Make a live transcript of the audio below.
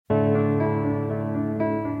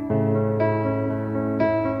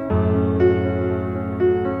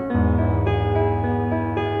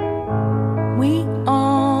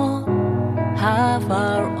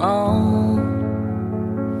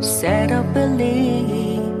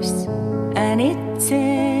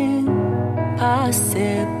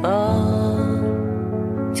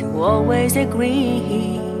always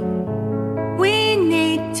agree. We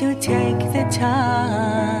need to take the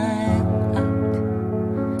time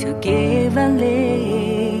out to give and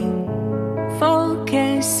live.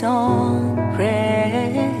 Focus on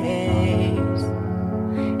praise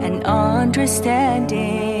and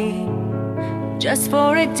understanding. Just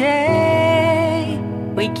for a day,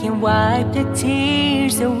 we can wipe the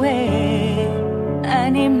tears away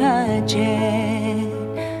and imagine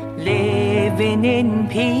living in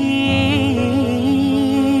peace.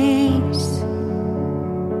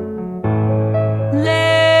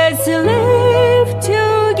 Let's live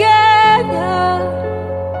together,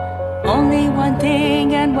 only one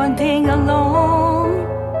thing and one thing alone.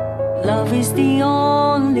 Love is the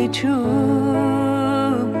only truth.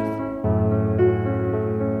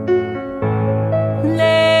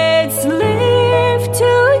 Let's live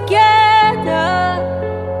together,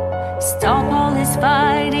 stop all this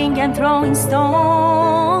fighting and throwing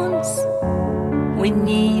stones. We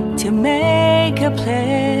need to make a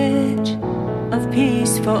pledge of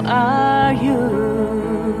peace for our youth.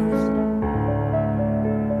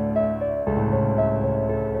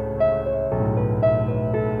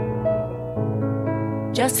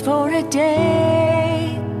 Just for a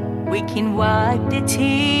day, we can wipe the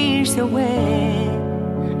tears away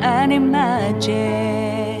and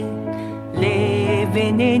imagine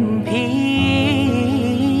living in peace.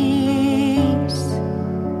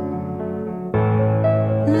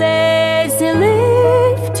 Let's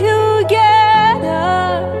live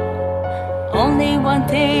together, only one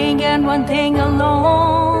thing and one thing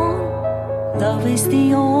alone. Love is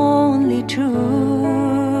the only truth.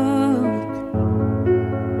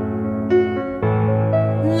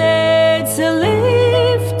 Let's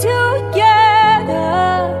live together,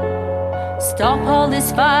 stop all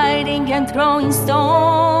this fighting and throwing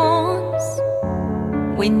stones.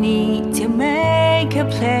 We need to make a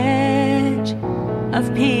pledge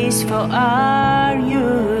of peace for our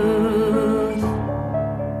youth.